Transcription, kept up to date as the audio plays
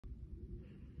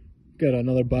Got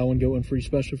another buy one, get one free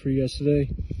special for you guys today.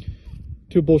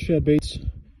 2 Bull Shad baits.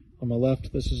 On my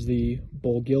left, this is the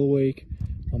Bull Gill Wake.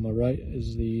 On my right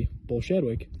is the Bull Shad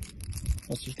Wake.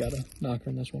 Also just got a knocker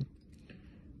in this one.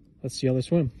 Let's see how they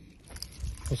swim.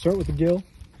 We'll start with the gill.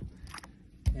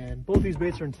 And both these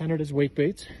baits are intended as wake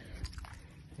baits.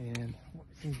 And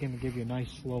I think it's going to give you a nice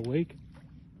slow wake.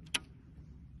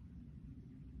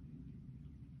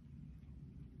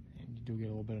 And you do get a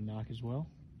little bit of knock as well.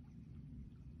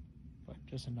 But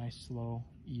just a nice, slow,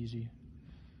 easy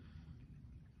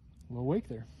little wake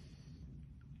there.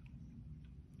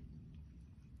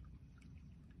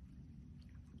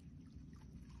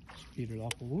 Speed it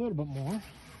up a little bit more.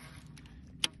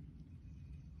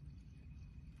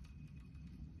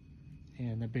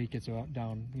 And the bait gets out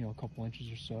down, you know, a couple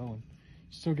inches or so, and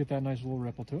you still get that nice little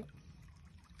ripple to it.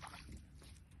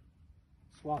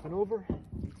 Swapping over.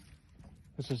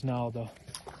 This is now the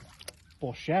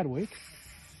Bull Shad Wake.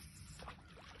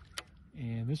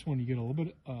 And this one you get a little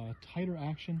bit tighter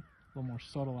action, a little more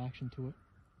subtle action to it.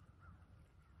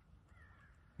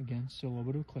 Again, still a little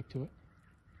bit of a click to it.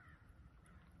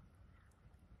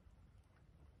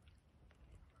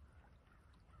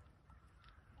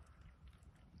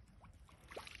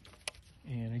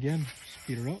 And again,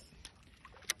 speed her up.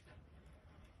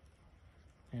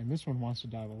 And this one wants to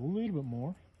dive a little bit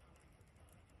more,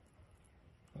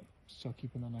 but still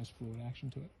keeping that nice fluid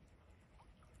action to it.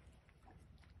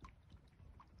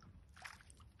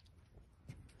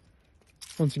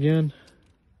 Once again,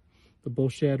 the Bull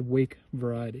Shad Wake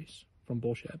varieties from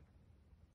Bull Shad.